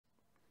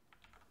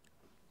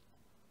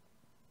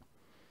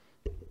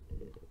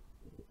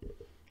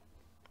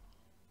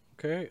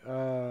Okay,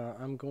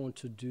 I'm going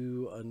to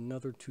do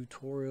another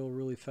tutorial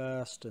really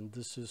fast, and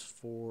this is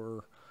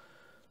for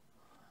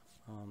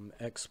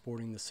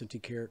exporting the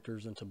Synty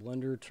characters into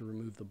Blender to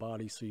remove the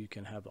body so you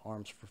can have the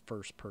arms for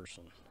first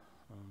person.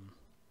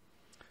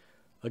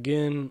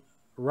 Again,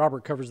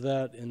 Robert covers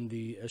that in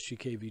the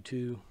SGK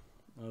V2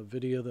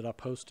 video that I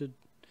posted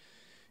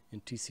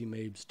in TC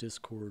Mabe's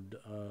Discord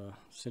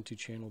Synty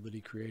channel that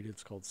he created.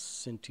 It's called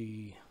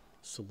Synty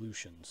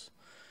Solutions.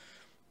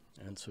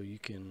 And so you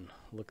can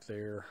look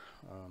there.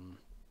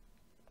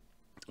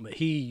 But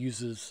he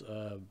uses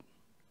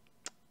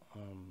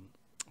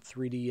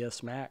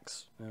 3ds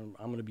Max, and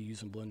I'm going to be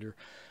using Blender.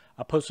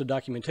 I posted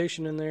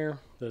documentation in there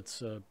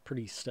that's a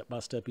pretty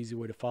step-by-step easy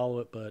way to follow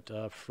it,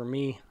 but for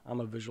me, I'm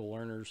a visual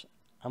learner.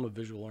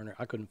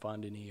 I couldn't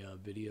find any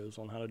videos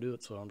on how to do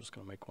it, so I'm just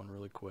going to make one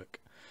really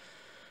quick.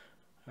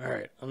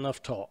 Alright,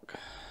 enough talk.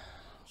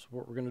 So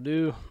what we're going to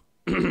do,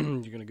 you're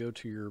going to go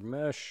to your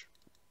mesh.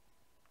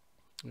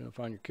 You're going to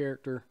find your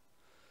character.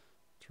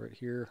 It's right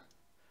here.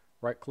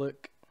 Right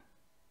click,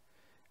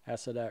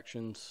 asset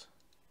actions,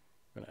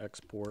 I'm going to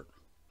export.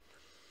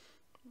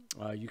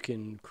 You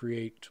can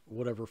create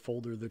whatever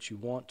folder that you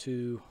want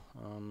to.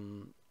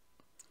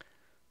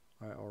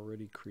 I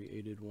already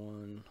created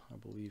one, I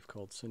believe,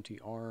 called Synty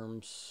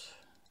Arms,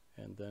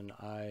 and then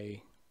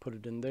I put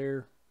it in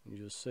there. You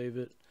just save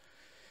it,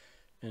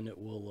 and it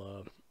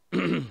will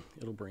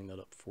it'll bring that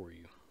up for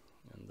you,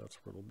 and that's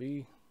where it'll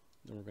be.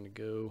 Then we're going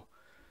to go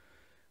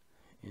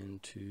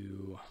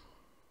into,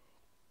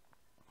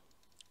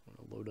 I'm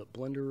going to load up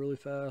Blender really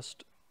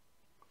fast.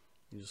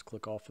 You just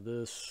click off of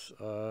this,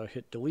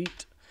 hit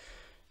delete.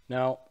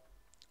 Now,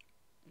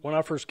 when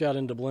I first got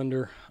into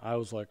Blender, I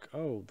was like,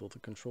 oh, the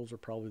controls are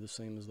probably the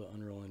same as the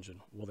Unreal Engine.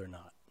 Well, they're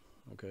not.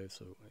 Okay,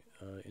 so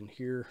in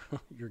here,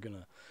 you're going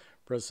to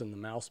press in the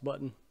mouse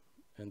button,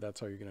 and that's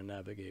how you're going to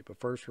navigate. But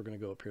first, we're going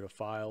to go up here to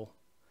File,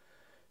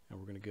 and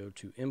we're going to go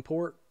to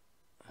Import,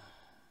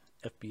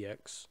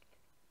 FBX.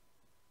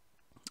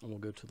 And we'll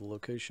go to the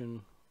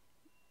location,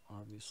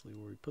 obviously,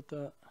 where we put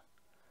that.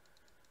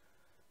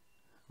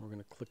 We're going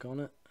to click on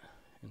it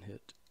and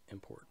hit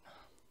import.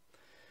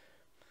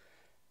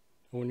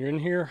 When you're in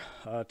here,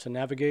 to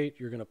navigate,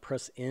 you're going to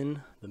press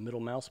in the middle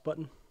mouse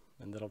button,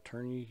 and that'll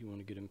turn you. You want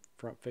to get him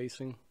front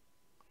facing.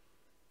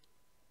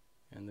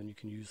 And then you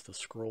can use the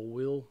scroll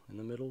wheel in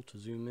the middle to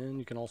zoom in.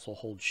 You can also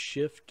hold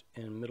shift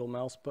and middle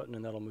mouse button,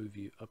 and that'll move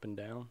you up and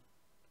down.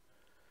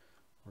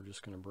 We're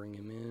just going to bring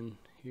him in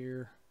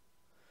here.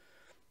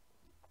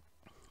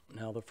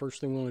 Now the first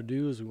thing we want to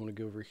do is we want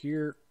to go over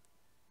here,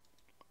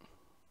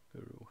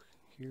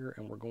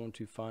 and we're going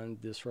to find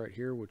this right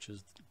here, which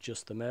is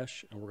just the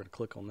mesh, and we're going to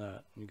click on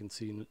that. You can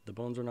see the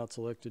bones are not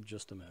selected,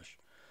 just the mesh.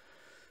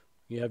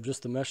 You have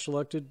just the mesh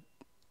selected,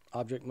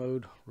 object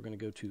mode, we're going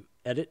to go to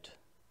edit.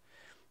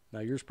 Now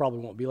yours probably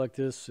won't be like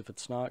this. If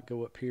it's not,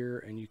 go up here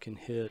and you can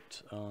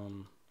hit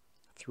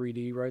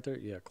 3D right there.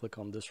 Yeah, click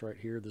on this right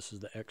here. This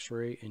is the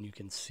X-ray, and you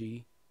can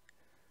see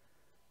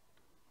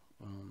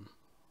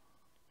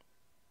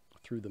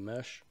through the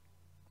mesh.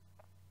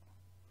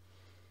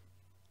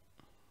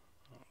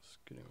 Let's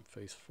get him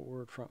face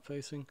forward, front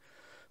facing.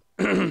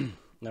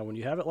 Now when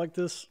you have it like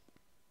this,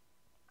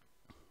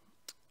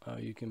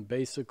 you can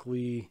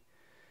basically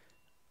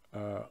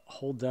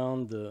hold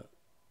down the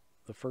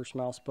first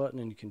mouse button,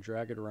 and you can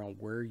drag it around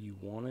where you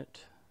want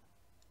it.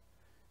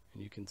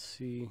 And you can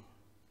see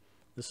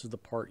this is the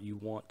part you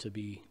want to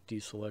be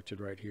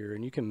deselected right here,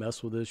 and you can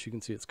mess with this. You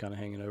can see it's kind of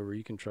hanging over.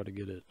 You can try to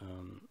get it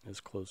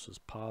as close as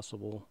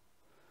possible.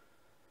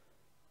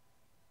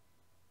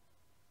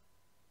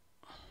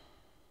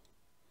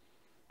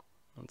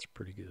 That's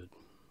pretty good.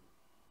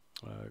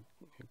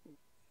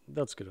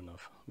 That's good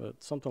enough,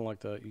 but something like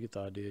that, you get the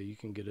idea. You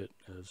can get it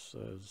as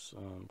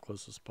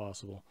close as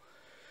possible.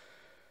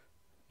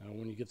 Now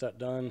when you get that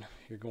done,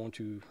 you're going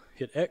to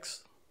hit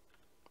X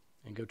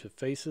and go to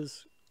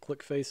Faces,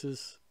 click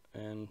Faces,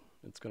 and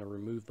it's going to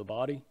remove the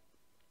body.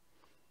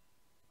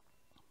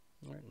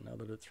 All right, now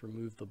that it's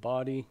removed the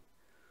body,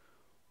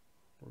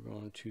 we're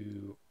going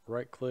to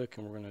right click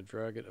and we're going to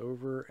drag it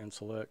over and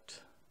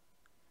select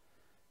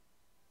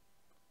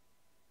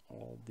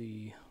all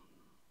the,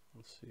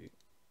 let's see,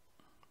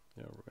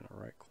 yeah, we're going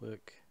to right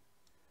click.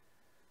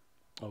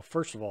 Oh,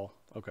 first of all,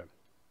 okay,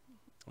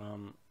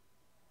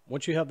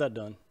 once you have that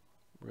done,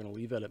 we're going to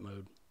leave edit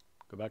mode,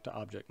 go back to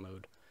object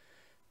mode,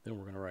 then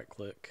we're going to right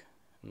click,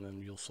 and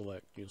then you'll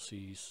see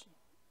you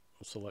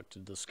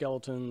selected the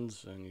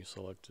skeletons and you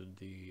selected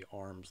the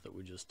arms that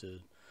we just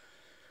did.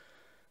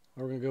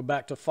 We're going to go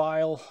back to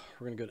File,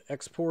 we're going to go to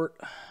Export,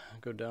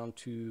 go down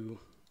to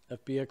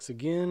FBX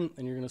again,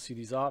 and you're going to see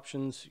these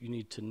options. You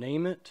need to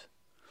name it.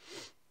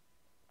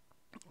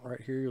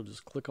 Right here, you'll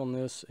just click on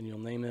this and you'll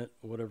name it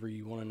whatever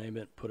you want to name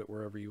it, put it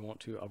wherever you want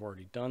to. I've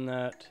already done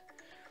that.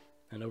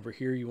 And over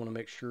here, you want to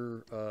make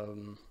sure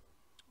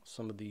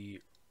some of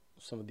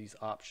these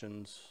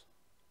options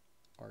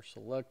are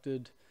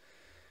selected.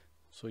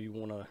 So you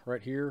want to,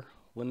 right here,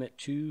 limit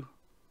to,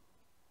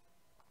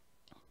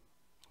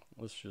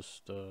 let's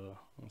just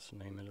let's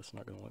name it. It's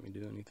not going to let me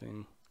do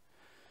anything.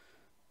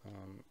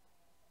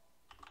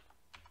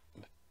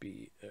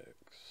 FBX,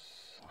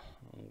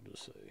 I'll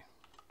just say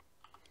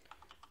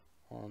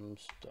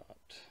arms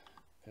dot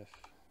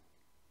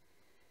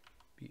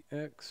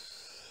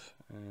FBX,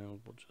 and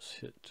we'll just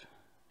hit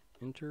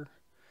enter.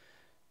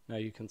 Now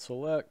you can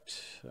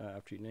select,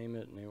 after you name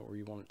it where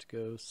you want it to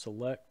go,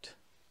 select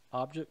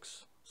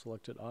objects,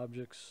 selected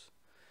objects,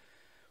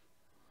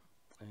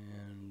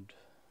 and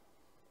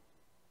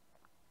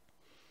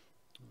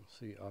let's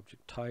see,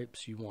 object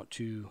types, you want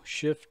to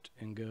shift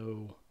and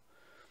go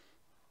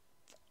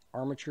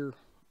armature.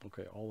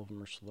 Okay, all of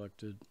them are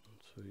selected,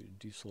 so you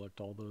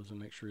deselect all those and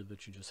make sure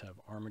that you just have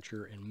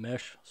armature and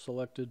mesh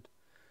selected.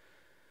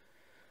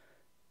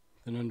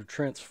 Then under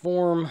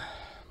transform,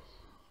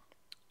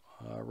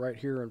 right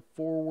here in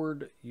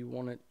forward, you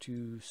want it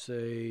to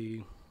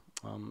say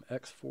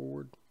X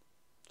forward,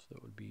 so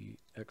that would be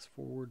X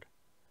forward,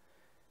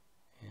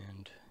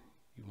 and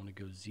you want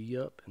to go Z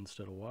up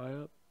instead of Y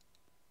up.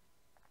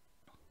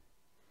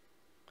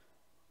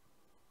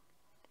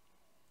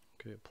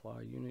 Okay,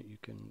 apply unit, you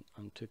can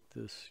untick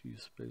this,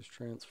 use space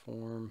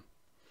transform.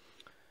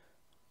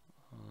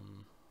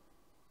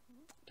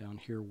 Down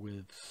here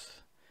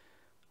with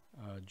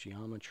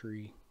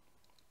geometry,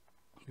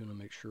 you're going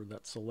to make sure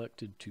that's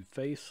selected to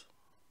face.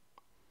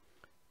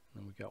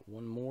 And then we got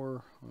one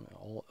more,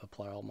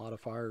 apply all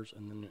modifiers,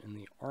 and then in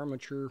the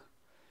armature,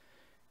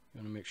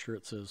 you're going to make sure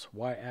it says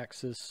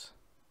y-axis,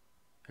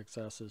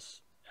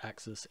 x-axis,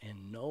 axis,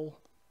 and null.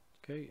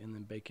 Okay, and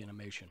then bake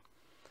animation.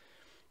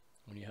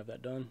 When you have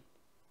that done,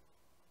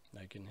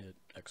 now you can hit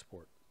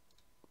export.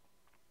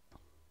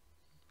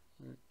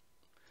 All right.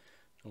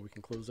 So we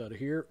can close out of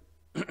here.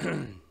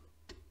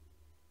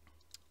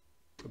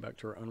 Go back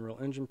to our Unreal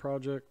Engine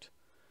project,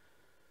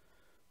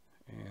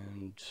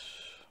 and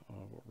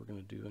what we're going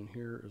to do in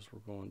here is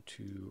we're going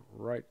to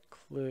right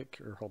click,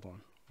 or hold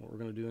on, what we're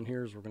going to do in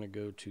here is we're going to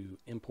go to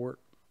import,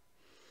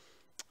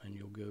 and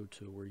you'll go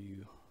to where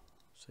you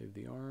save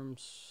the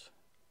arms,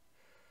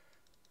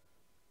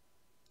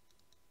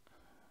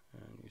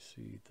 and you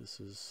see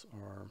this is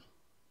our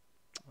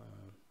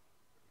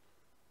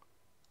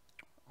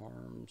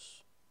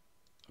arms.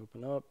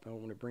 Open up,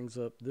 and when it brings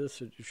up this,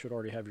 you should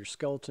already have your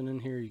skeleton in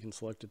here. You can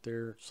select it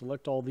there.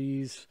 Select all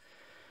these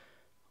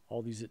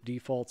at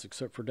defaults,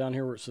 except for down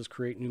here where it says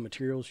create new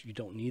materials. You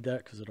don't need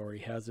that because it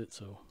already has it,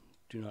 so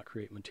do not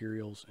create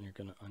materials, and you're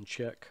going to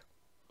uncheck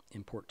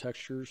import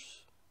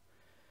textures.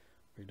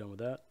 When you're done with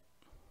that,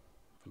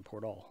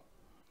 import all.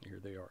 Here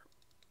they are.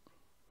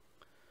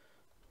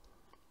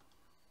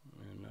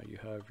 And now you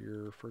have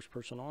your first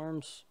person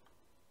arms,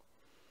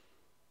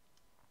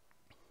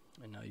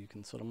 and now you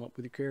can set them up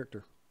with your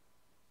character.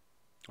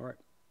 All right.